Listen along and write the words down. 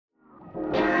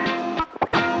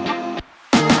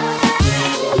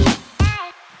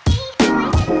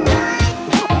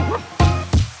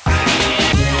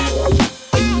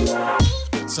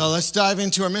Let's dive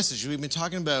into our message. We've been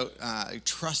talking about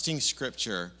trusting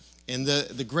Scripture. And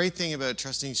the great thing about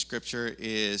trusting Scripture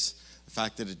is the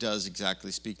fact that it does exactly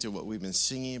speak to what we've been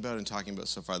singing about and talking about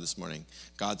so far this morning,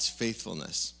 God's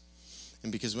faithfulness.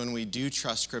 And because when we do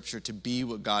trust Scripture to be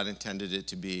what God intended it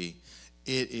to be,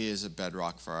 it is a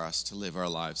bedrock for us to live our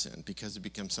lives in, because it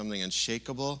becomes something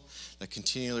unshakable that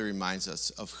continually reminds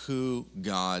us of who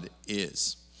God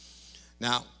is.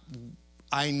 Now,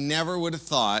 I never would have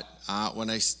thought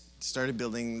when I started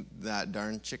building that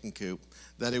darn chicken coop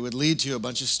that it would lead to a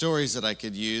bunch of stories that I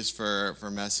could use for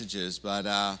messages,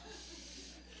 but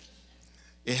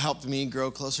it helped me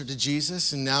grow closer to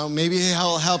Jesus, and now maybe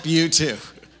it'll help you too.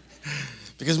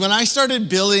 Because when I started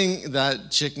building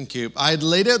that chicken coop, I had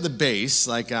laid out the base,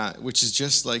 which is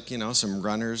just some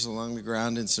runners along the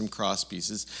ground and some cross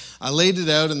pieces. I laid it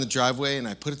out in the driveway, and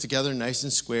I put it together nice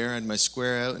and square. I had my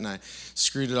square out, and I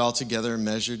screwed it all together and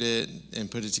measured it and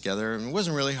put it together. And it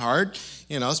wasn't really hard.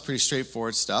 It's pretty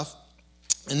straightforward stuff.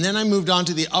 And then I moved on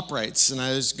to the uprights, and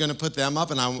I was going to put them up,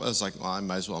 and I was like, well, I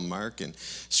might as well mark and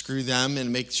screw them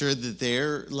and make sure that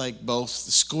they're both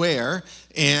square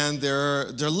and they're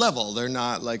level. They're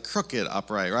not crooked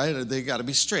upright, right? They got to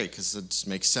be straight, because it just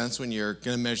makes sense when you're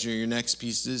going to measure your next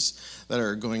pieces that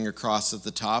are going across at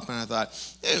the top. And I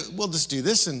thought, we'll just do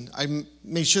this, and I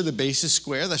made sure the base is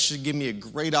square. That should give me a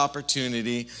great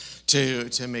opportunity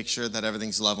to make sure that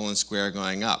everything's level and square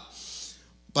going up.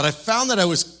 But I found that I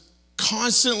was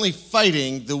constantly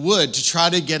fighting the wood to try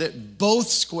to get it both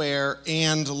square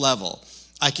and level.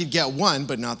 I could get one,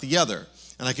 but not the other.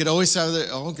 And I could always have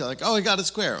I got it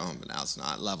square. Oh, but now it's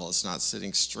not level. It's not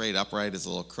sitting straight upright. It's a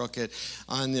little crooked.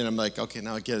 And then I'm like, okay,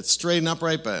 now I get it straight and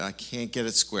upright, but I can't get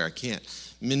it square. I can't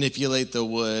manipulate the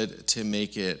wood to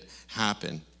make it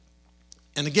happen.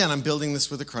 And again, I'm building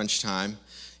this with a crunch time.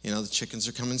 The chickens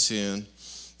are coming soon.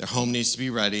 Their home needs to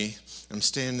be ready. I'm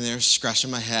standing there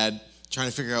scratching my head, trying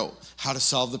to figure out how to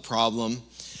solve the problem.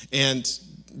 And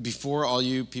before all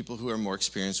you people who are more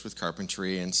experienced with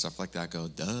carpentry and stuff like that go,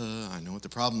 duh, I know what the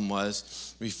problem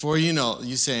was. Before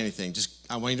you say anything,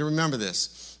 I want you to remember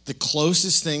this. The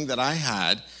closest thing that I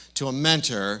had to a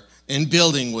mentor in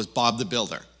building was Bob the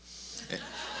Builder.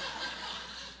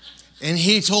 And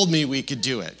he told me we could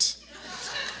do it.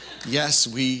 Yes,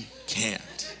 we can.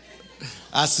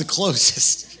 That's the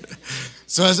closest.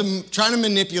 So as I'm trying to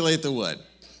manipulate the wood,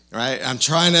 right? I'm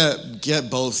trying to get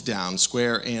both down,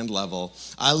 square and level.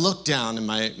 I look down, and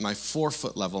my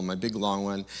 4-foot level, my big long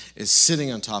one, is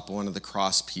sitting on top of one of the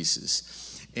cross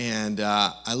pieces. And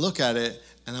I look at it,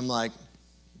 and I'm like,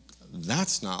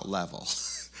 that's not level.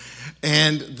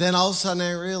 And then all of a sudden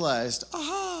I realized,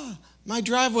 my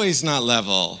driveway's not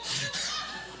level.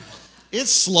 It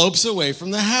slopes away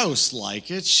from the house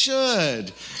like it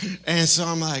should. And so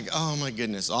I'm like, oh my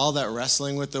goodness, all that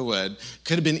wrestling with the wood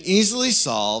could have been easily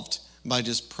solved by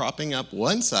just propping up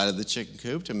one side of the chicken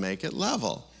coop to make it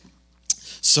level.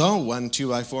 So 1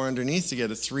 2x4 underneath to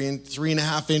get a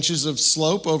 3.5 inches of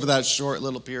slope over that short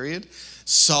little period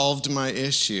solved my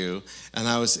issue. And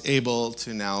I was able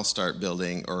to now start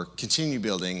building, or continue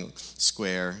building,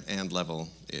 square and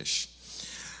level-ish.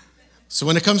 So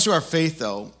when it comes to our faith,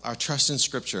 though, our trust in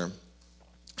Scripture,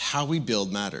 how we build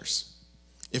matters.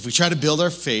 If we try to build our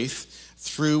faith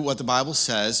through what the Bible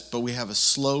says, but we have a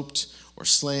sloped or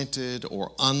slanted or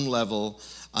unlevel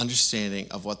understanding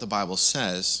of what the Bible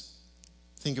says,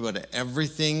 think about it.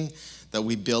 Everything that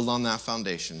we build on that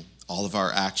foundation, all of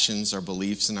our actions, our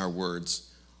beliefs, and our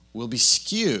words, will be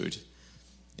skewed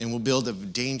and will build a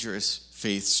dangerous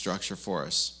faith structure for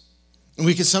us. And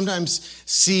we can sometimes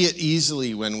see it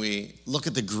easily when we look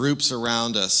at the groups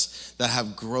around us that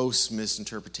have gross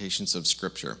misinterpretations of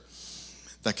Scripture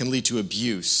that can lead to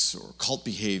abuse or cult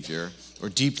behavior or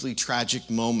deeply tragic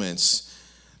moments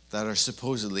that are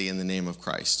supposedly in the name of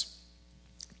Christ.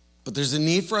 But there's a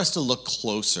need for us to look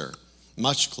closer,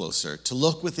 much closer, to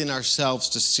look within ourselves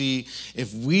to see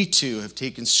if we too have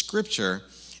taken Scripture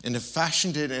and have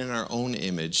fashioned it in our own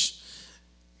image,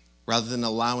 rather than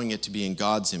allowing it to be in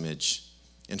God's image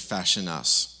and fashion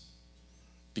us.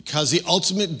 Because the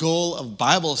ultimate goal of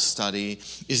Bible study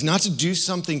is not to do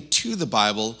something to the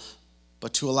Bible,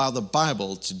 but to allow the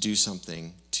Bible to do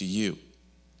something to you.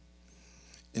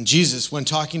 And Jesus, when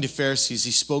talking to Pharisees,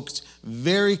 he spoke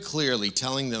very clearly,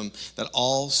 telling them that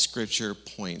all Scripture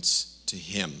points to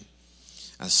him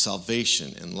as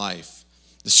salvation and life.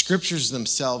 The Scriptures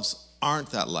themselves aren't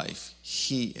that life.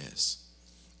 He is.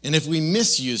 And if we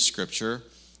misuse Scripture,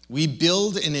 we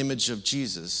build an image of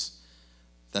Jesus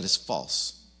that is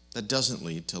false, that doesn't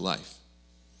lead to life.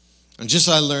 And just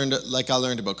like I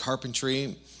learned about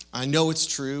carpentry, I know it's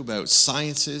true about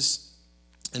sciences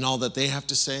and all that they have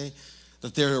to say,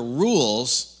 that there are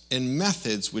rules and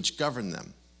methods which govern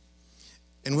them.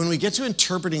 And when we get to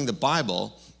interpreting the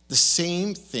Bible, the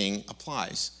same thing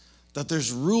applies, that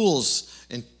there's rules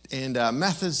and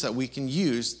methods that we can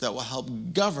use that will help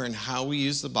govern how we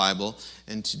use the Bible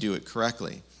and to do it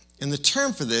correctly. And the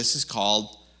term for this is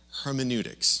called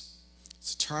hermeneutics.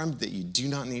 It's a term that you do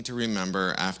not need to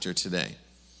remember after today.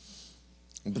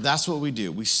 But that's what we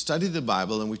do. We study the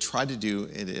Bible and we try to do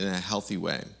it in a healthy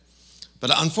way.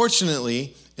 But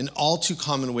unfortunately, an all too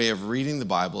common way of reading the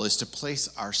Bible is to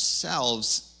place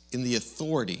ourselves in the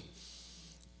authority,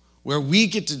 where we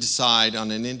get to decide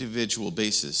on an individual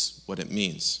basis what it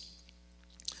means.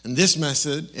 And this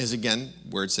method is, again,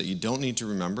 words that you don't need to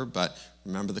remember, but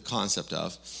remember the concept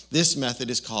of. This method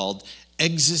is called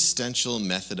existential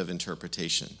method of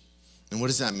interpretation. And what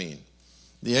does that mean?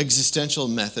 The existential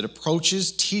method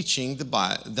approaches teaching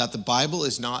that the Bible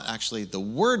is not actually the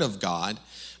Word of God,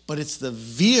 but it's the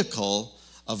vehicle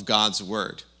of God's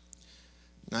Word.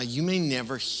 Now, you may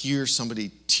never hear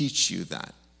somebody teach you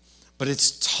that, but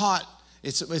it's taught,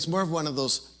 it's more of one of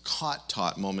those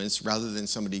caught-taught moments rather than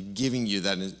somebody giving you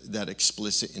that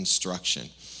explicit instruction.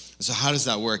 So how does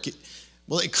that work?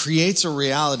 It creates a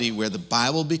reality where the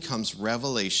Bible becomes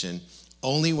revelation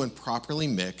only when properly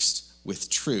mixed with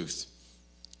truth.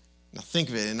 Now think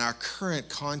of it, in our current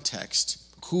context,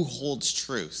 who holds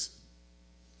truth?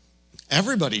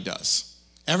 Everybody does.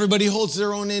 Everybody holds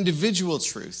their own individual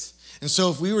truth. And so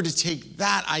if we were to take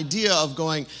that idea of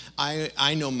going,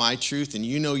 I know my truth and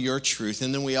you know your truth,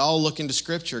 and then we all look into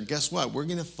Scripture, guess what? We're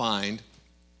going to find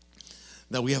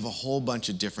that we have a whole bunch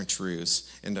of different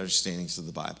truths and understandings of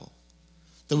the Bible.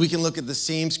 That we can look at the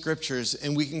same Scriptures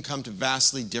and we can come to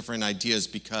vastly different ideas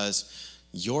because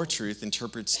your truth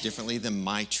interprets differently than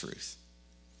my truth.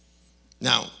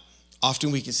 Now,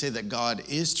 often we can say that God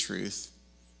is truth,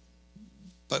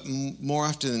 but more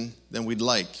often than we'd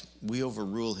like, we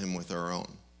overrule him with our own.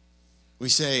 We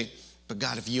say, but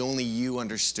God, if only you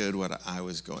understood what I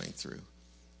was going through.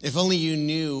 If only you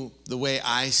knew the way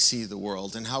I see the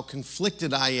world and how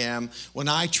conflicted I am when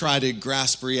I try to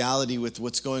grasp reality with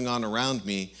what's going on around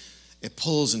me, it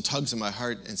pulls and tugs at my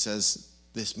heart and says,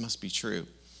 this must be true,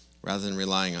 rather than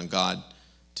relying on God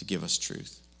to give us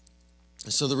truth.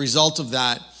 And so the result of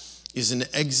that is an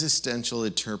existential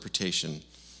interpretation.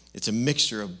 It's a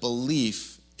mixture of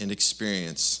belief and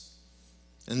experience.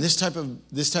 And this type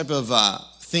of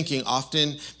thinking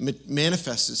often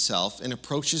manifests itself in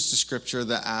approaches to Scripture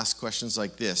that ask questions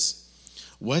like this: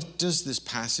 what does this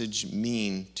passage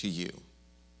mean to you?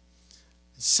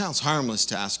 It sounds harmless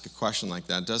to ask a question like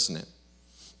that, doesn't it?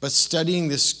 But studying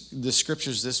the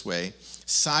Scriptures this way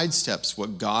sidesteps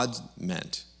what God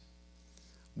meant.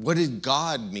 What did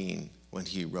God mean when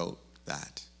he wrote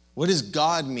that? What does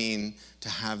God mean to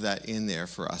have that in there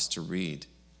for us to read?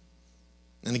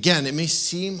 And again, it may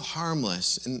seem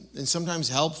harmless and sometimes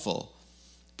helpful,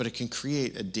 but it can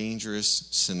create a dangerous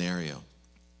scenario.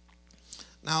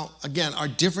 Now, again, our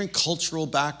different cultural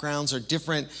backgrounds, our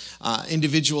different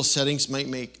individual settings might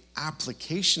make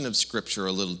application of Scripture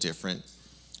a little different,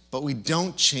 but we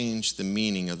don't change the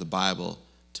meaning of the Bible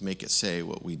to make it say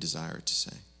what we desire it to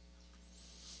say.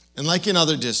 And like in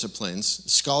other disciplines,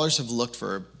 scholars have looked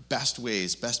for best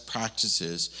ways, best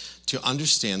practices to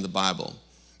understand the Bible.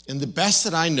 And the best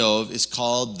that I know of is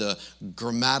called the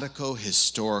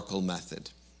grammatico-historical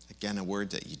method. Again, a word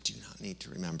that you do not need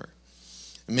to remember.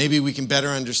 And maybe we can better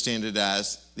understand it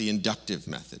as the inductive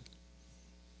method.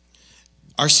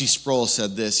 R.C. Sproul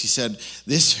said this. He said,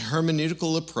 this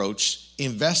hermeneutical approach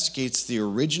investigates the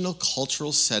original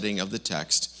cultural setting of the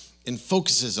text and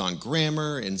focuses on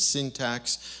grammar and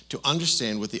syntax to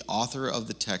understand what the author of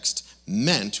the text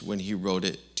meant when he wrote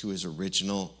it to his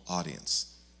original audience.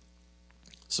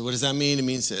 So what does that mean? It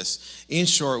means this. In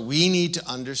short, we need to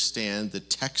understand the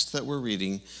text that we're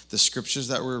reading, the Scriptures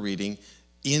that we're reading,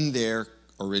 in their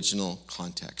original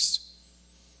context.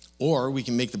 Or we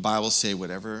can make the Bible say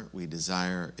whatever we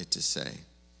desire it to say.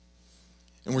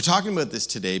 And we're talking about this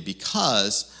today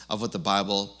because of what the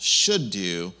Bible should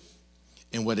do,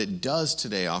 and what it does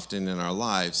today often in our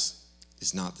lives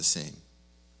is not the same.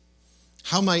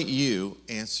 How might you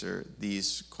answer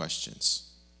these questions?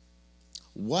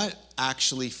 What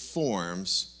actually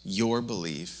forms your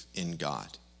belief in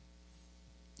God?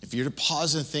 If you're to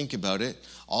pause and think about it,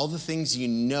 all the things you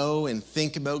know and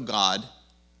think about God,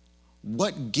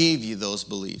 what gave you those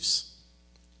beliefs?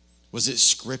 Was it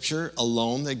Scripture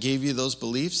alone that gave you those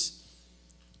beliefs?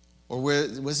 Or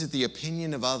was it the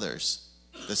opinion of others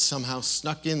that somehow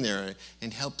snuck in there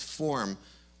and helped form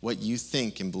what you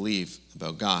think and believe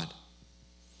about God?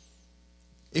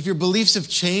 If your beliefs have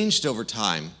changed over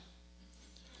time,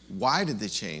 why did they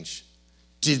change?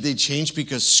 Did they change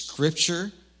because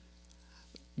Scripture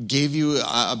gave you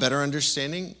a better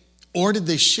understanding? Or did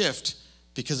they shift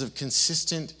because of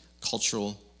consistent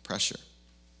cultural pressure?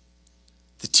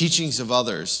 The teachings of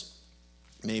others,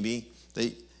 maybe,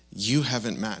 that you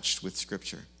haven't matched with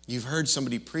Scripture. You've heard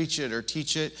somebody preach it or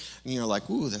teach it, and you're like,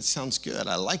 ooh, that sounds good.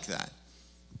 I like that.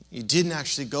 You didn't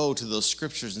actually go to those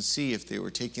Scriptures and see if they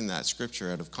were taking that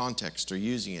Scripture out of context or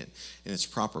using it in its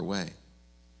proper way.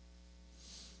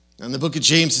 In the book of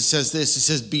James, it says this. It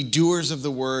says, be doers of the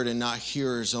word and not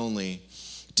hearers only,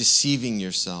 deceiving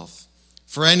yourself.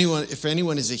 If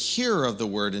anyone is a hearer of the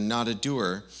word and not a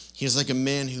doer, he is like a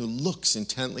man who looks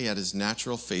intently at his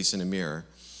natural face in a mirror.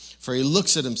 For he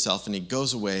looks at himself and he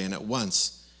goes away, and at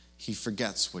once he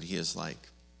forgets what he is like.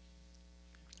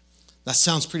 That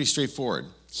sounds pretty straightforward.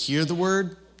 Hear the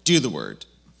word, do the word.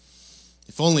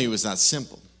 If only it was that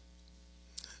simple.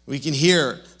 We can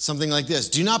hear something like this.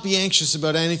 Do not be anxious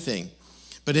about anything,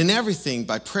 but in everything,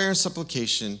 by prayer and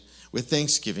supplication, with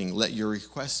thanksgiving, let your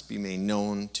requests be made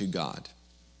known to God.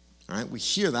 All right, we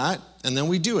hear that, and then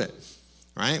we do it.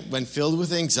 All right, when filled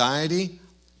with anxiety,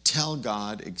 tell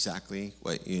God exactly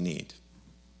what you need.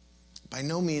 By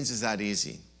no means is that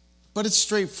easy, but it's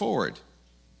straightforward.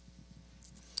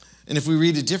 And if we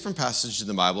read a different passage in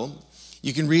the Bible,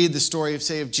 you can read the story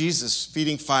of Jesus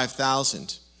feeding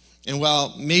 5,000. And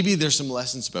while maybe there's some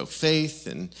lessons about faith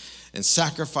and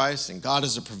sacrifice and God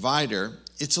as a provider,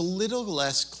 it's a little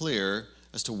less clear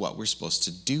as to what we're supposed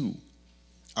to do.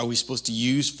 Are we supposed to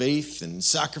use faith and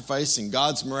sacrifice and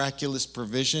God's miraculous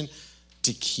provision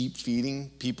to keep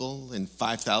feeding people in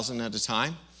 5,000 at a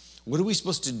time? What are we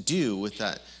supposed to do with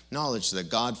that knowledge that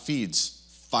God feeds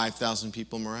 5,000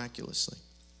 people miraculously?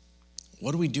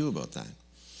 What do we do about that?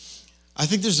 I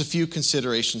think there's a few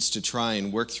considerations to try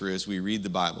and work through as we read the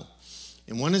Bible.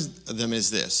 And one of them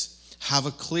is this: have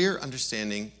a clear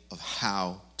understanding of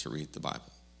how to read the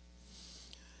Bible.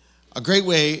 A great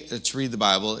way to read the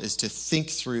Bible is to think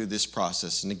through this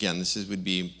process. And again, would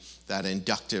be that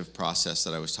inductive process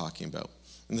that I was talking about.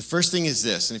 And the first thing is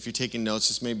this, and if you're taking notes,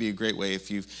 this may be a great way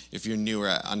if you're newer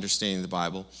at understanding the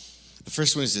Bible. The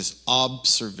first one is this: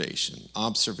 observation.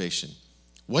 Observation.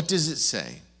 What does it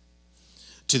say?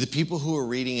 To the people who are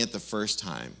reading it the first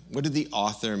time, what did the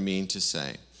author mean to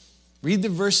say? Read the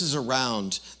verses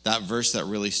around that verse that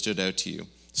really stood out to you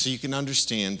so you can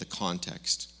understand the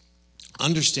context.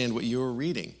 Understand what you are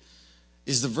reading.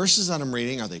 Is the verses that I'm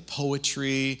reading, are they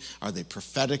poetry? Are they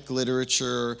prophetic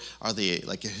literature? Are they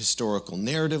like a historical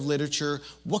narrative literature?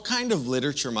 What kind of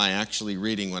literature am I actually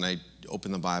reading when I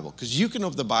open the Bible? Because you can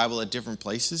open the Bible at different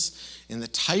places, and the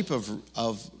type of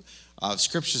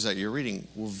scriptures that you're reading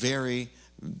will vary.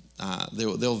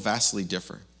 They'll vastly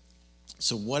differ.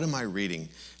 So what am I reading?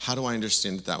 How do I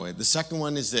understand it that way? The second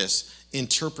one is this: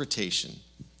 interpretation.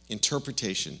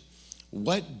 Interpretation.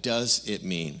 What does it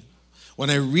mean?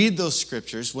 When I read those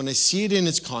scriptures, when I see it in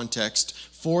its context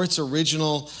for its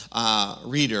original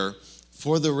reader,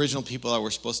 for the original people that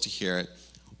were supposed to hear it,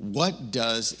 what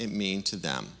does it mean to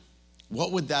them?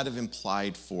 What would that have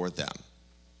implied for them?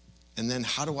 And then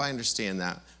how do I understand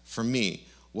that for me?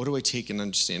 What do I take and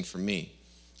understand for me?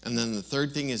 And then the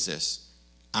third thing is this: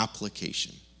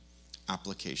 application.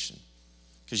 Application.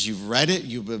 Because you've read it,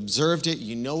 you've observed it,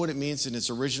 you know what it means in its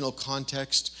original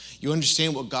context. You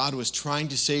understand what God was trying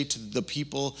to say to the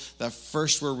people that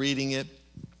first were reading it.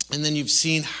 And then you've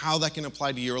seen how that can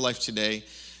apply to your life today.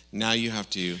 Now you have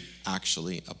to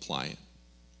actually apply it.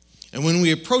 And when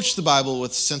we approach the Bible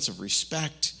with a sense of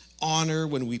respect, honor,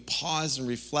 when we pause and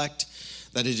reflect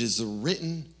that it is the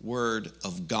written word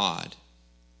of God,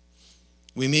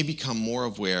 we may become more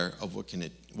aware of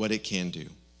what it can do.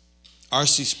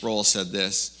 R.C. Sproul said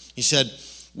this. He said,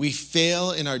 "We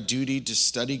fail in our duty to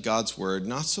study God's word,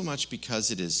 not so much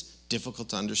because it is difficult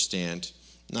to understand,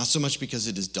 not so much because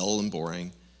it is dull and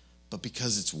boring, but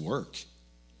because it's work.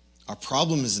 Our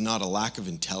problem is not a lack of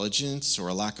intelligence or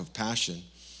a lack of passion.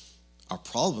 Our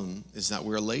problem is that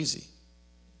we're lazy."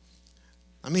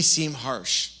 That may seem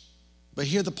harsh, but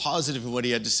hear the positive in what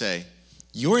he had to say.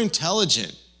 You're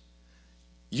intelligent.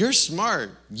 You're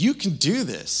smart. You can do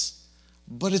this.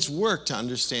 But it's work to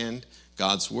understand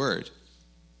God's word.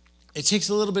 It takes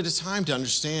a little bit of time to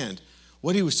understand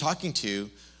what he was talking to,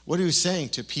 what he was saying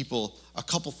to people a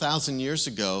couple thousand years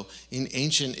ago in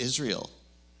ancient Israel.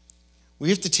 We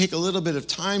have to take a little bit of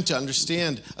time to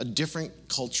understand a different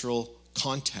cultural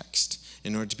context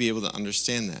in order to be able to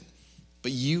understand that.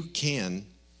 But you can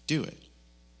do it.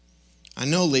 I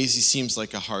know lazy seems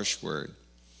like a harsh word,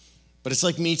 but it's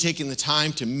like me taking the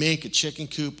time to make a chicken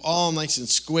coop all nice and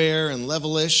square and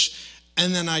levelish,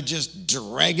 and then I just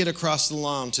drag it across the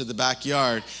lawn to the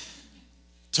backyard.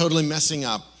 totally messing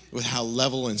up with how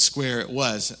level and square it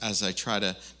was as I try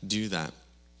to do that.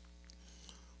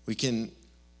 We can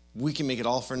make it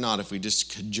all for naught if we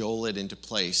just cajole it into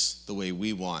place the way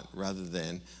we want rather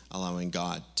than allowing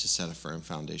God to set a firm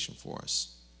foundation for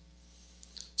us.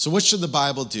 So what should the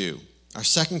Bible do? Our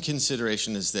second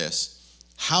consideration is this.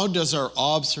 How does our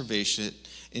observation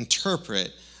and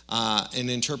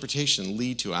interpretation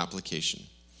lead to application?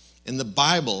 And the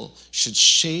Bible should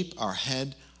shape our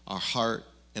head, our heart,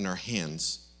 and our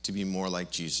hands to be more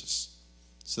like Jesus.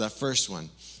 So that first one,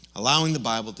 allowing the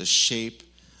Bible to shape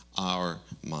our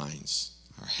minds,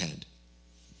 our head.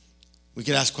 We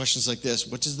could ask questions like this.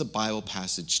 What does the Bible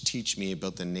passage teach me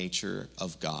about the nature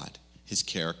of God, his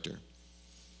character?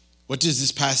 What does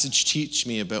this passage teach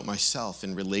me about myself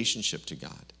in relationship to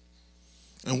God?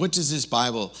 And what does this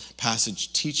Bible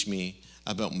passage teach me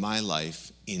about my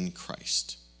life in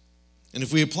Christ? And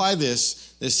if we apply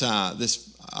this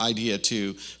idea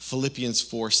to Philippians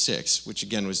 4:6, which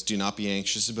again was, do not be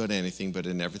anxious about anything, but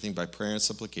in everything by prayer and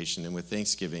supplication and with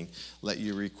thanksgiving, let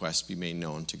your requests be made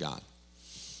known to God.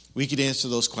 We could answer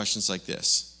those questions like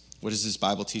this. What does this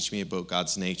Bible teach me about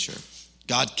God's nature?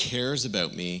 God cares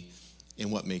about me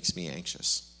and what makes me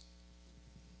anxious.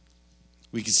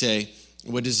 We could say,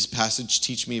 what does this passage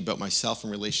teach me about myself in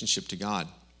relationship to God?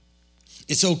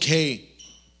 It's okay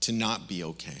to not be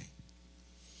okay.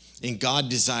 And God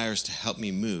desires to help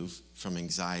me move from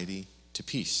anxiety to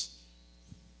peace.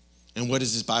 And what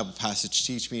does this Bible passage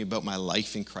teach me about my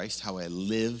life in Christ, how I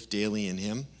live daily in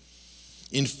him?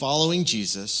 In following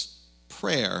Jesus,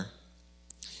 prayer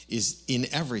is in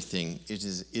everything. It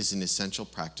is an essential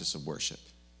practice of worship.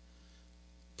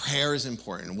 Prayer is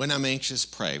important. When I'm anxious,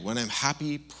 pray. When I'm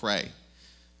happy, pray.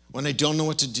 When I don't know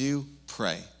what to do,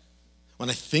 pray.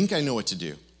 When I think I know what to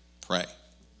do, pray.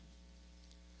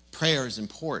 Prayer is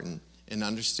important in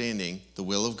understanding the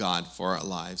will of God for our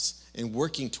lives and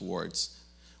working towards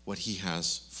what he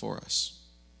has for us.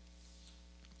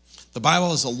 The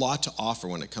Bible has a lot to offer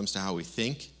when it comes to how we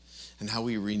think and how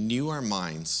we renew our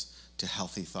minds to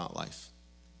healthy thought life.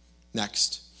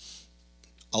 Next,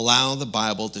 allow the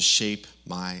Bible to shape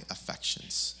my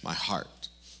affections, my heart.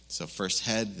 So first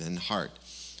head, then heart.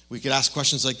 We could ask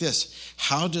questions like this.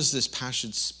 How does this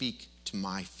passage speak to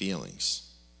my feelings?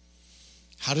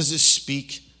 How does it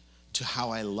speak to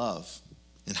how I love?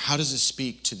 And how does it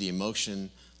speak to the emotion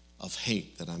of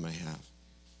hate that I may have?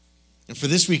 And for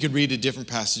this, we could read a different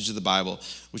passage of the Bible,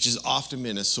 which has often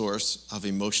been a source of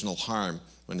emotional harm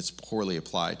when it's poorly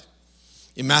applied.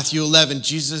 In Matthew 11,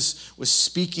 Jesus was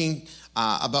speaking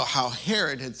about how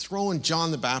Herod had thrown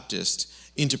John the Baptist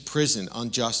into prison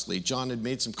unjustly. John had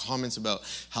made some comments about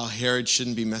how Herod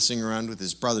shouldn't be messing around with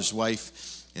his brother's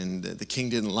wife, and the king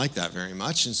didn't like that very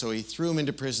much, and so he threw him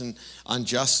into prison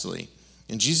unjustly.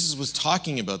 And Jesus was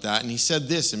talking about that, and he said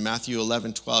this in Matthew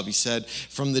 11:12. He said,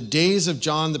 "From the days of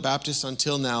John the Baptist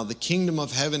until now, the kingdom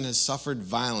of heaven has suffered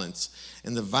violence,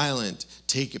 and the violent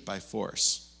take it by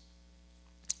force."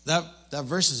 That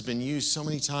verse has been used so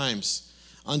many times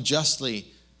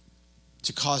unjustly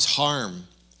to cause harm,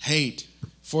 hate,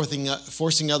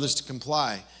 forcing others to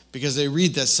comply. Because they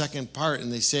read that second part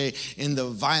and they say, "And the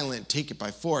violent take it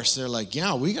by force." They're like,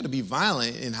 yeah, we got to be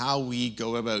violent in how we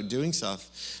go about doing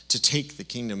stuff to take the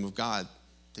kingdom of God.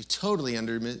 They totally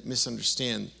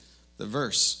misunderstand the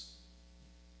verse.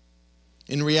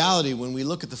 In reality, when we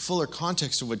look at the fuller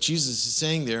context of what Jesus is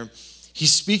saying there, he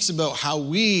speaks about how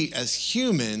we as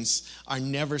humans are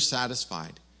never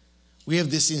satisfied. We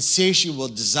have this insatiable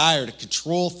desire to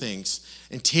control things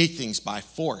and take things by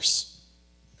force.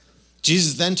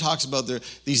 Jesus then talks about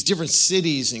these different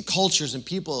cities and cultures and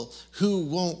people who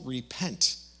won't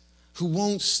repent, who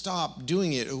won't stop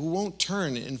doing it, who won't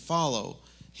turn and follow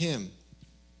him.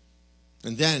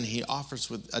 And then he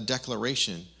offers with a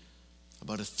declaration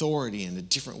about authority in a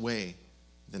different way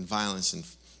than violence and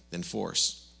than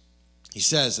force. He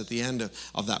says at the end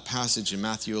of that passage in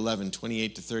Matthew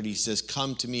 11:28-30, he says,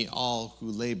 "Come to me all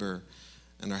who labor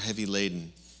and are heavy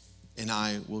laden, and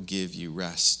I will give you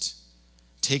rest.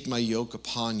 Take my yoke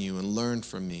upon you and learn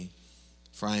from me,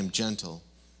 for I am gentle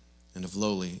and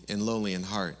lowly in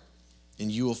heart,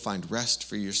 and you will find rest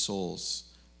for your souls.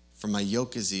 For my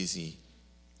yoke is easy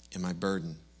and my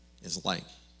burden is light."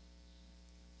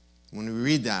 When we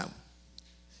read that,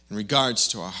 in regards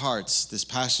to our hearts, this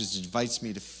passage invites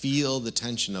me to feel the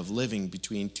tension of living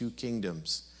between two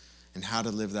kingdoms and how to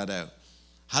live that out.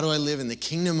 How do I live in the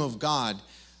kingdom of God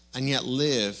and yet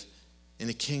live in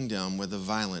a kingdom where the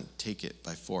violent take it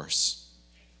by force?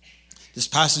 This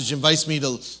passage invites me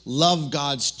to love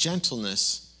God's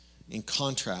gentleness in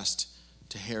contrast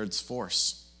to Herod's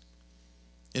force.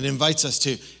 It invites us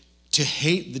to to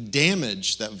hate the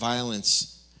damage that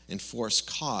violence and force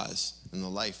cause in the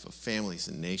life of families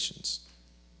and nations.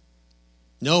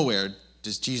 Nowhere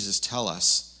does Jesus tell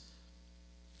us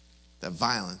that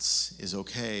violence is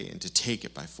okay and to take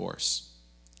it by force.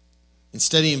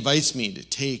 Instead, he invites me to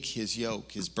take his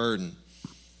yoke, his burden,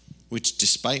 which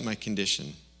despite my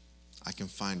condition, I can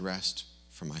find rest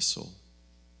for my soul.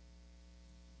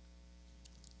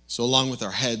 So along with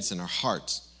our heads and our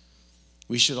hearts,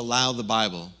 we should allow the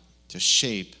Bible to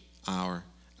shape our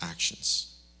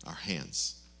actions, our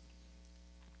hands.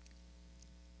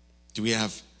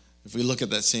 If we look at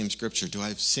that same scripture, do I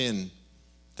have sin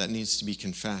that needs to be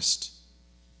confessed?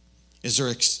 Is there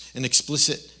an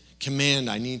explicit command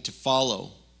I need to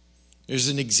follow? There's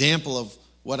an example of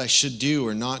what I should do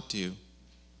or not do.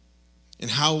 And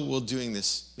how will doing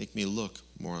this make me look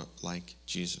more like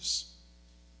Jesus?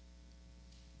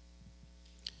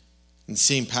 In the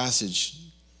same passage,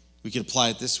 we could apply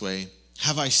it this way.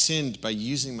 Have I sinned by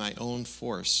using my own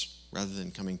force rather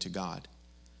than coming to God?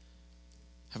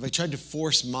 Have I tried to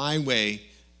force my way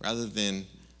rather than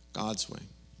God's way?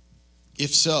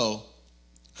 If so,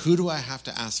 who do I have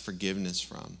to ask forgiveness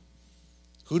from?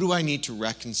 Who do I need to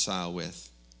reconcile with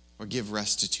or give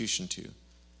restitution to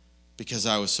because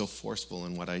I was so forceful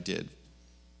in what I did?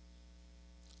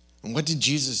 And what did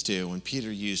Jesus do when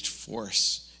Peter used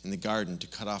force in the garden to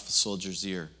cut off a soldier's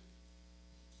ear?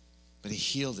 But he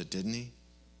healed it, didn't he?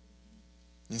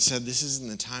 And said, this isn't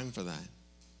the time for that.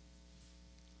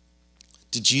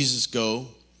 Did Jesus go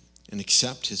and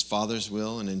accept his Father's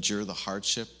will and endure the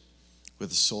hardship with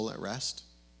his soul at rest?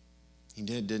 He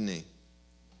did, didn't he?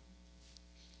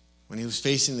 When he was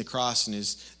facing the cross and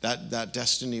that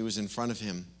destiny was in front of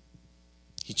him,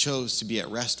 he chose to be at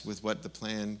rest with what the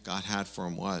plan God had for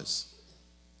him was,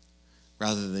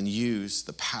 rather than use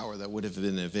the power that would have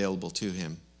been available to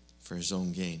him for his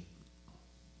own gain.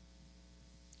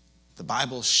 The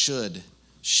Bible should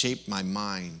shape my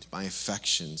mind, my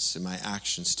affections, and my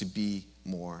actions to be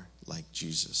more like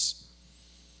Jesus.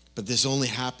 But this only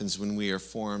happens when we are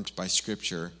formed by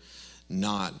Scripture,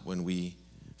 not when we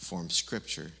form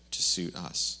Scripture to suit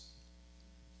us.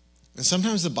 And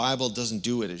sometimes the Bible doesn't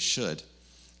do what it should,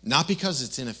 not because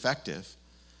it's ineffective,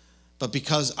 but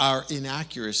because our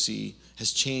inaccuracy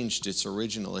has changed its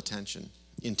original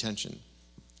intention,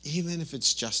 even if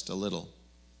it's just a little.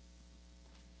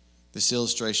 This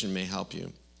illustration may help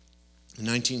you. In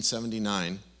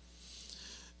 1979,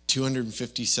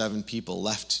 257 people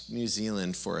left New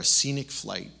Zealand for a scenic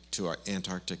flight to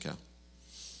Antarctica.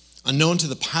 Unknown to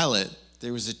the pilot,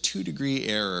 there was a 2-degree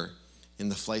error in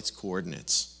the flight's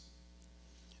coordinates.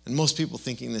 And most people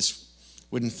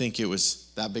wouldn't think it was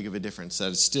that big of a difference, that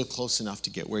it's still close enough to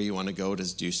get where you want to go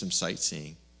to do some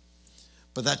sightseeing.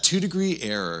 But that 2-degree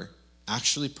error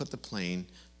actually put the plane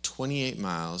 28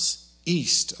 miles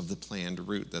east of the planned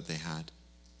route that they had.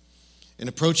 In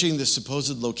approaching the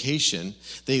supposed location,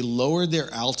 they lowered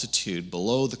their altitude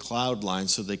below the cloud line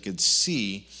so they could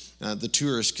see, the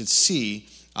tourists could see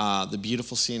the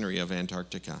beautiful scenery of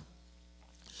Antarctica.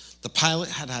 The pilot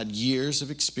had had years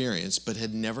of experience but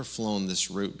had never flown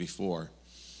this route before.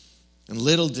 And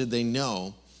little did they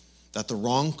know that the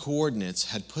wrong coordinates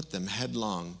had put them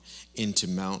headlong into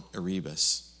Mount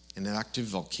Erebus, an active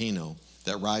volcano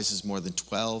that rises more than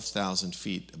 12,000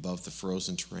 feet above the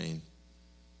frozen terrain.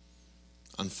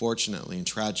 Unfortunately and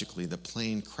tragically, the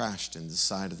plane crashed into the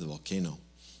side of the volcano,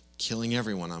 killing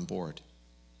everyone on board.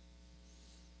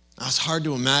 Now, it's hard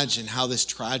to imagine how this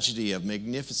tragedy of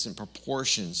magnificent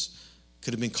proportions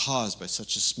could have been caused by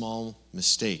such a small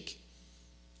mistake,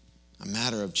 a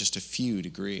matter of just a few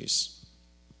degrees.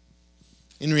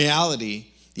 In reality,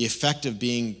 the effect of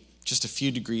being just a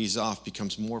few degrees off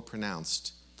becomes more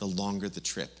pronounced the longer the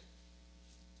trip.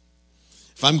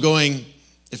 If I'm going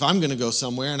to go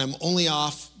somewhere and I'm only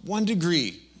off 1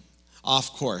 degree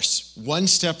off course, one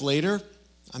step later,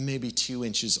 I'm maybe 2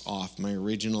 inches off my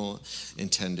original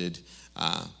intended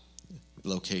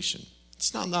location.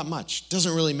 It's not that much.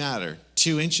 Doesn't really matter.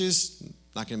 2 inches,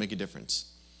 not going to make a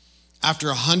difference. After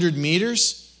 100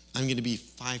 meters, I'm going to be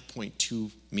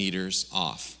 5.2 meters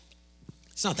off.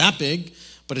 It's not that big,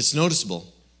 but it's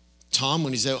noticeable. Tom,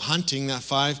 when he's out hunting, that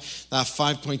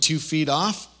 5.2 feet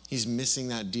off, he's missing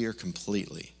that deer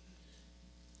completely.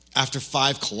 After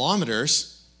 5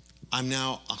 kilometers, I'm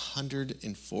now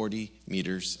 140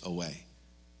 meters away.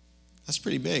 That's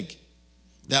pretty big.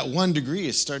 That 1 degree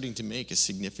is starting to make a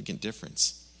significant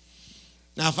difference.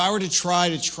 Now, if I were to try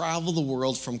to travel the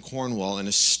world from Cornwall in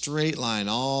a straight line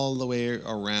all the way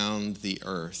around the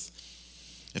earth,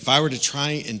 if I were to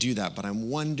try and do that, but I'm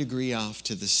 1 degree off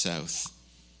to the south,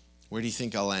 where do you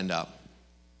think I'll end up?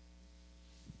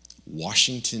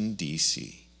 Washington,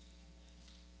 D.C.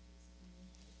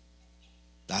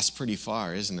 That's pretty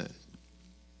far, isn't it?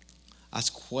 That's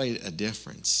quite a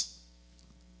difference.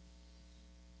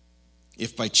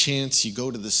 If by chance you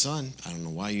go to the sun, I don't know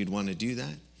why you'd want to do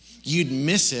that, you'd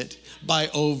miss it by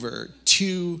over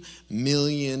 2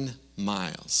 million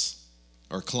miles,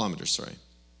 or kilometers, sorry.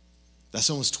 That's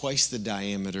almost twice the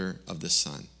diameter of the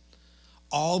sun.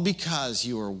 All because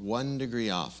you are 1 degree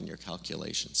off in your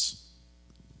calculations.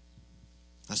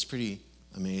 That's pretty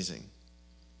amazing.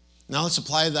 Now let's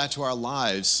apply that to our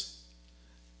lives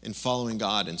in following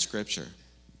God in Scripture.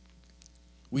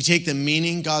 We take the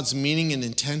meaning, God's meaning and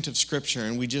intent of Scripture,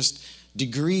 and we just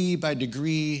degree by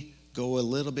degree go a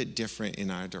little bit different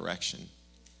in our direction.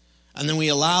 And then we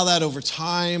allow that over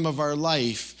time of our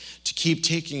life to keep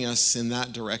taking us in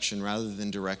that direction rather than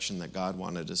direction that God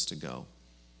wanted us to go.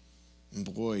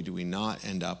 And boy, do we not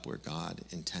end up where God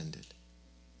intended.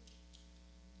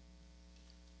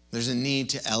 There's a need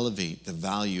to elevate the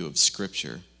value of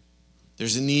Scripture.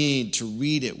 There's a need to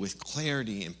read it with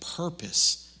clarity and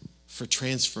purpose for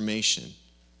transformation.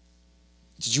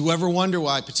 Did you ever wonder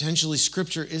why potentially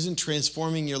Scripture isn't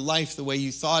transforming your life the way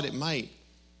you thought it might?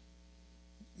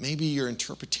 Maybe your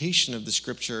interpretation of the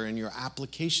Scripture and your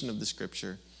application of the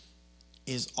Scripture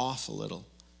is off a little,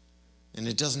 and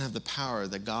it doesn't have the power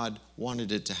that God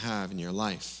wanted it to have in your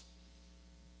life.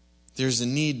 There's a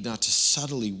need not to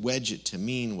subtly wedge it to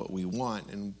mean what we want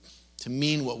and to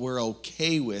mean what we're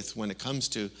okay with when it comes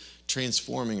to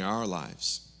transforming our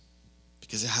lives,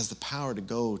 because it has the power to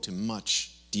go to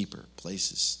much deeper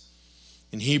places.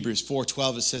 In Hebrews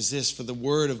 4:12 it says this, "For the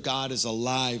word of God is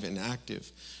alive and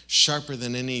active, sharper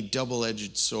than any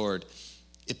double-edged sword.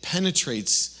 It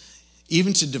penetrates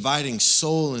even to dividing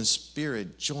soul and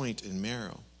spirit, joint and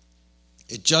marrow.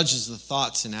 It judges the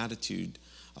thoughts and attitude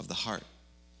of the heart."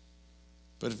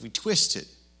 But if we twist it,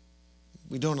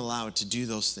 we don't allow it to do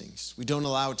those things. We don't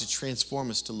allow it to transform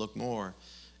us to look more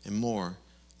and more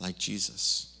like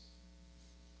Jesus.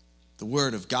 The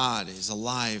Word of God is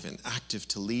alive and active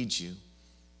to lead you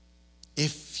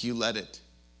if you let it,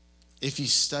 if you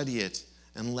study it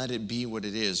and let it be what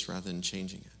it is rather than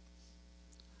changing it.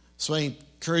 So I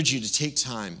encourage you to take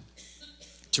time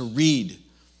to read,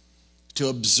 to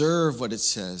observe what it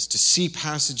says, to see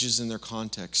passages in their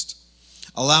context.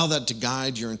 Allow that to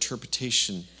guide your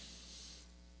interpretation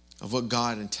of what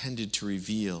God intended to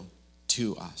reveal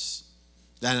to us.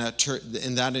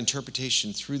 And that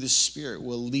interpretation through the Spirit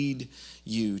will lead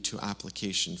you to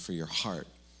application for your heart,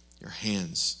 your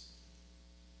hands,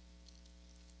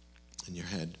 and your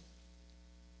head.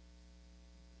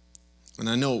 And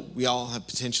I know we all have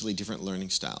potentially different learning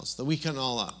styles, that we don't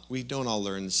all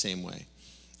learn the same way.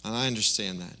 And I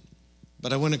understand that.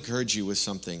 But I want to encourage you with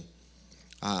something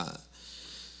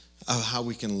of how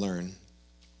we can learn.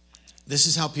 This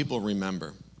is how people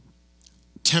remember.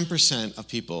 10% of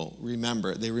people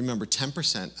remember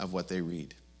 10% of what they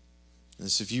read.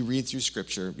 And so if you read through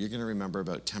Scripture, you're going to remember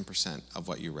about 10% of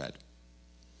what you read.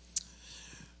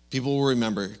 People will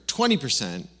remember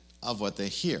 20% of what they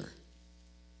hear.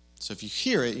 So if you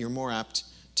hear it, you're more apt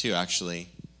to actually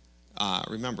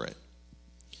remember it.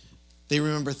 They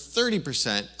remember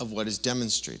 30% of what is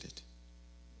demonstrated.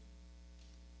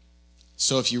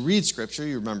 So if you read Scripture,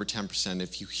 you remember 10%.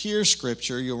 If you hear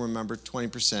Scripture, you'll remember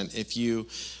 20%. If you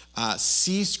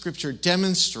see Scripture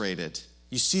demonstrated,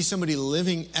 you see somebody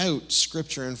living out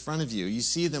Scripture in front of you, you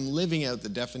see them living out the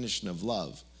definition of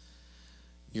love,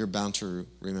 you're bound to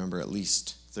remember at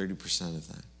least 30% of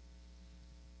that.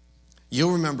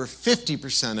 You'll remember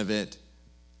 50% of it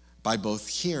by both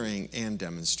hearing and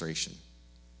demonstration.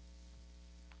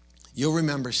 You'll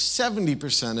remember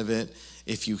 70% of it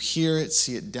if you hear it,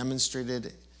 see it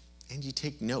demonstrated, and you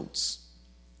take notes.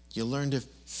 You'll learn to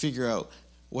figure out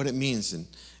what it means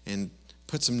and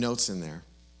put some notes in there.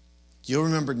 You'll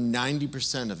remember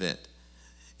 90% of it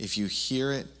if you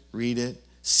hear it, read it,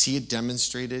 see it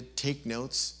demonstrated, take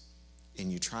notes,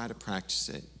 and you try to practice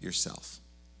it yourself.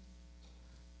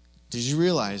 Did you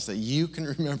realize that you can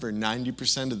remember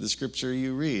 90% of the Scripture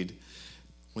you read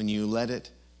when you let it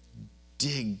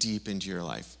dig deep into your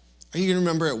life? Are you going to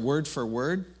remember it word for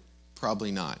word?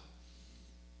 Probably not.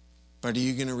 But are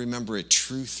you going to remember it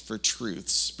truth for truth,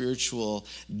 spiritual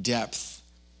depth?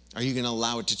 Are you going to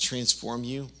allow it to transform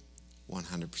you?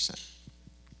 100%.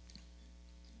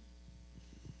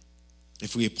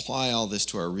 If we apply all this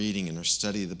to our reading and our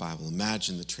study of the Bible,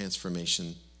 imagine the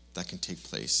transformation that can take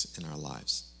place in our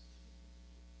lives.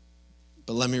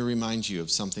 But let me remind you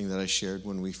of something that I shared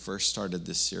when we first started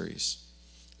this series.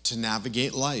 To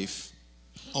navigate life,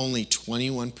 only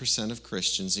 21% of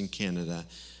Christians in Canada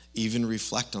even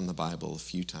reflect on the Bible a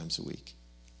few times a week.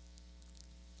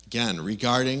 Again,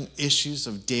 regarding issues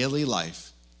of daily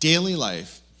life,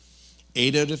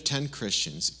 8 out of 10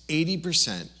 Christians,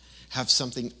 80%, have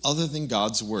something other than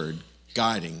God's word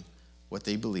guiding what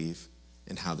they believe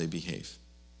and how they behave.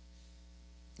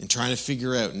 In trying to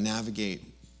figure out and navigate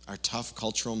our tough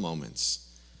cultural moments,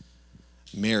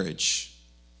 marriage,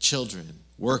 children,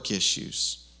 work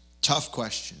issues, tough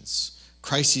questions,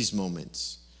 crises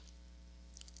moments,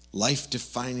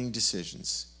 life-defining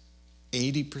decisions,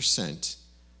 80%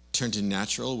 turn to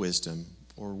natural wisdom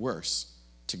or worse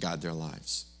to guide their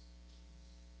lives.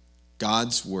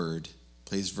 God's word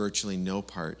plays virtually no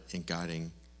part in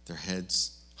guiding their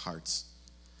heads, hearts,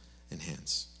 and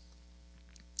hands.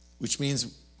 Which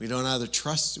means we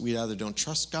either don't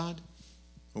trust God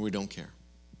or we don't care.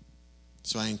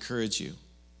 So I encourage you,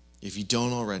 if you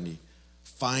don't already,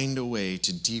 find a way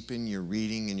to deepen your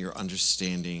reading and your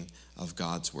understanding of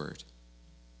God's word.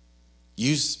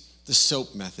 Use the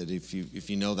SOAP method if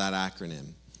you know that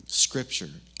acronym.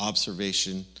 Scripture,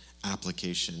 observation,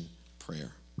 application,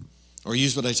 prayer. Or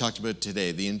use what I talked about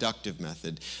today, the inductive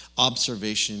method.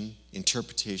 Observation,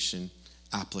 interpretation,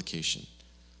 application.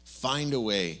 Find a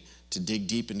way to dig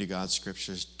deep into God's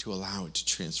scriptures to allow it to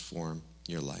transform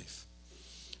your life.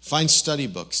 Find study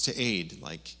books to aid.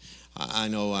 Like I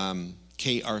know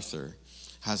Kay Arthur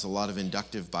has a lot of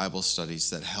inductive Bible studies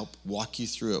that help walk you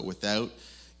through it without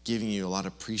giving you a lot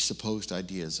of presupposed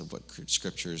ideas of what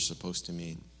scripture is supposed to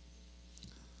mean.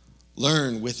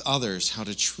 Learn with others how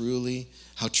truly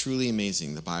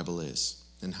amazing the Bible is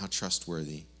and how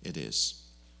trustworthy it is.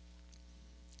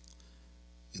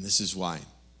 And this is why.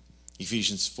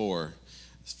 Ephesians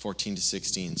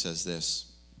 4:14-16 says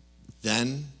this: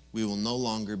 Then we will no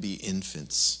longer be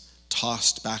infants,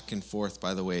 tossed back and forth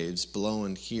by the waves,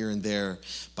 blown here and there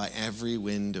by every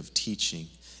wind of teaching,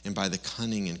 and by the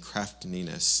cunning and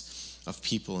craftiness of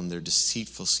people and their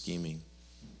deceitful scheming.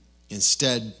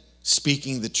 Instead,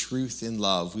 speaking the truth in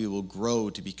love, we will grow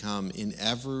to become, in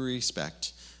every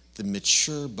respect, the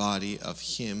mature body of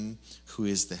Him who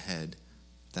is the head,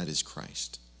 that is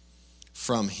Christ.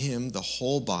 From Him, the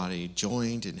whole body,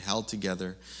 joined and held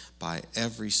together by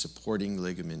every supporting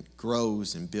ligament,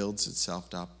 grows and builds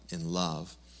itself up in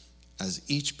love as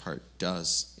each part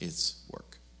does its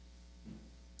work.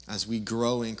 As we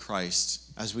grow in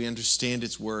Christ, as we understand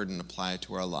its word and apply it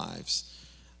to our lives,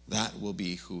 that will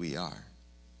be who we are,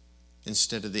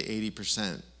 instead of the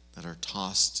 80% that are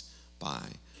tossed by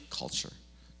culture,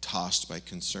 tossed by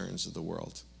concerns of the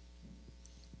world.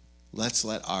 Let's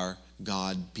let our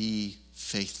God be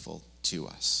faithful to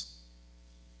us.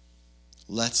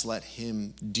 Let's let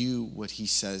Him do what He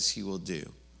says He will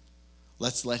do.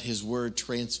 Let's let His word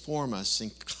transform us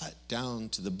and cut down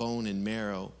to the bone and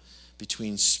marrow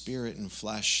between spirit and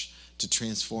flesh to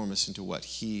transform us into what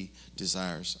He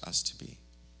desires us to be.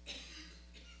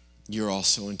 You're all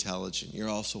so intelligent. You're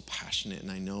all so passionate,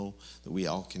 and I know that we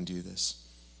all can do this.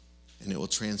 And it will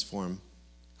transform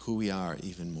who we are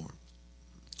even more.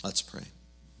 Let's pray.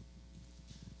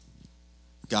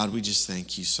 God, we just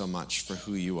thank You so much for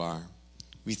who You are.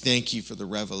 We thank You for the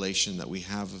revelation that we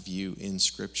have of You in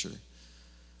Scripture.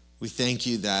 We thank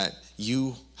You that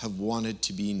You have wanted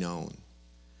to be known.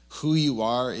 Who You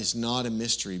are is not a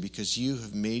mystery because You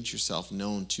have made Yourself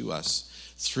known to us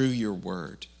through Your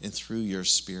word and through Your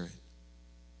Spirit.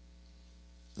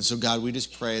 And so, God, we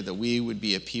just pray that we would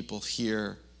be a people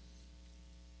here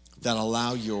that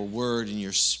allow Your word and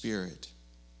Your Spirit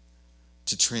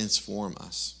to transform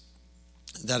us.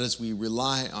 That as we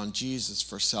rely on Jesus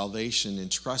for salvation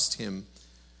and trust Him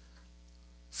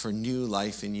for new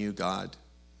life in You, God,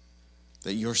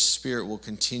 that Your Spirit will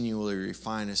continually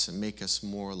refine us and make us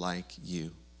more like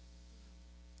You.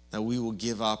 That we will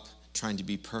give up trying to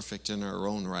be perfect in our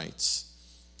own rights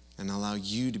and allow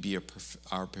You to be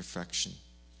our perfection.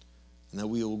 And that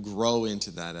we will grow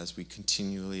into that as we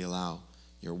continually allow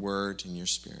Your word and Your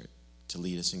Spirit to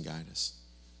lead us and guide us,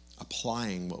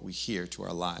 applying what we hear to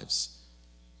our lives.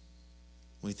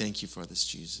 We thank You for this,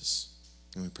 Jesus.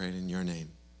 And we pray it in Your name.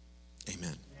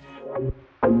 Amen.